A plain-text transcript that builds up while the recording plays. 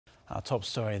Our top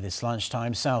story this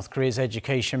lunchtime, South Korea's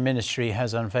Education Ministry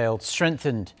has unveiled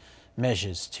strengthened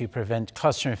measures to prevent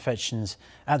cluster infections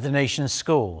at the nation's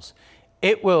schools.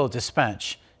 It will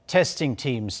dispatch testing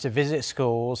teams to visit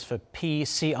schools for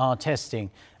PCR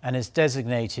testing and has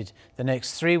designated the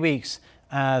next 3 weeks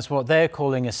as what they're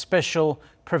calling a special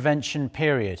prevention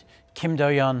period. Kim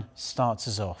Do-yeon starts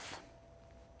us off.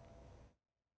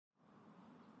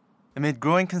 Amid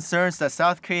growing concerns that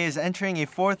South Korea is entering a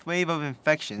fourth wave of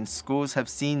infections, schools have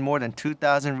seen more than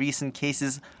 2,000 recent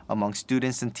cases among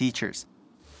students and teachers.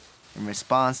 In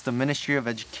response, the Ministry of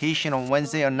Education on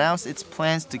Wednesday announced its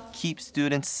plans to keep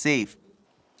students safe.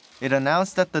 It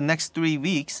announced that the next 3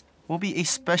 weeks will be a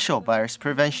special virus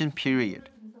prevention period.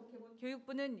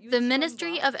 The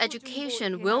Ministry of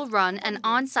Education will run an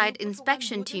on-site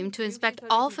inspection team to inspect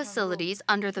all facilities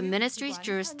under the ministry's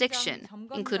jurisdiction,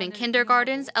 including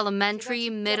kindergartens, elementary,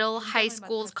 middle, high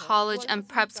schools, college, and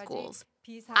prep schools.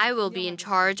 I will be in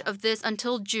charge of this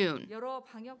until June.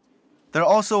 There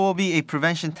also will be a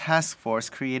prevention task force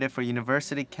created for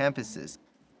university campuses.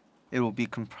 It will be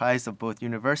comprised of both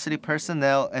university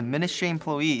personnel and ministry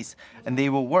employees, and they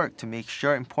will work to make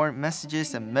sure important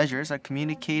messages and measures are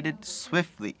communicated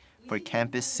swiftly for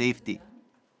campus safety.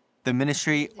 The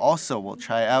ministry also will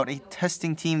try out a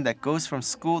testing team that goes from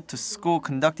school to school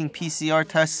conducting PCR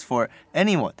tests for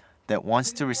anyone that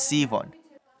wants to receive one.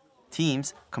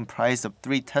 Teams, comprised of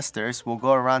 3 testers, will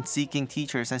go around seeking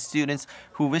teachers and students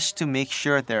who wish to make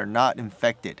sure they're not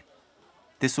infected.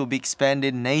 This will be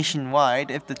expanded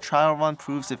nationwide if the trial run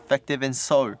proves effective in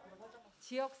Seoul.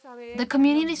 The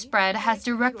community spread has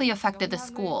directly affected the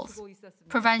schools.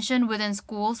 Prevention within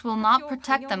schools will not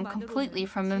protect them completely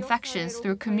from infections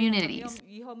through communities.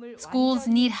 Schools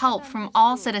need help from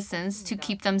all citizens to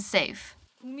keep them safe.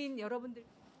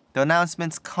 The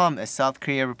announcements come as South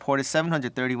Korea reported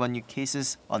 731 new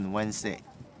cases on Wednesday.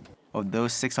 Of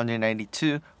those,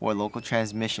 692 were local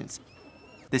transmissions.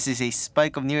 This is a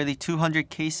spike of nearly 200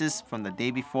 cases from the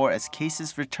day before as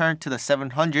cases returned to the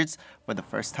 700s for the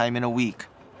first time in a week.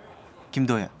 Kim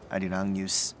Do-yeon, Arirang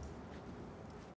News.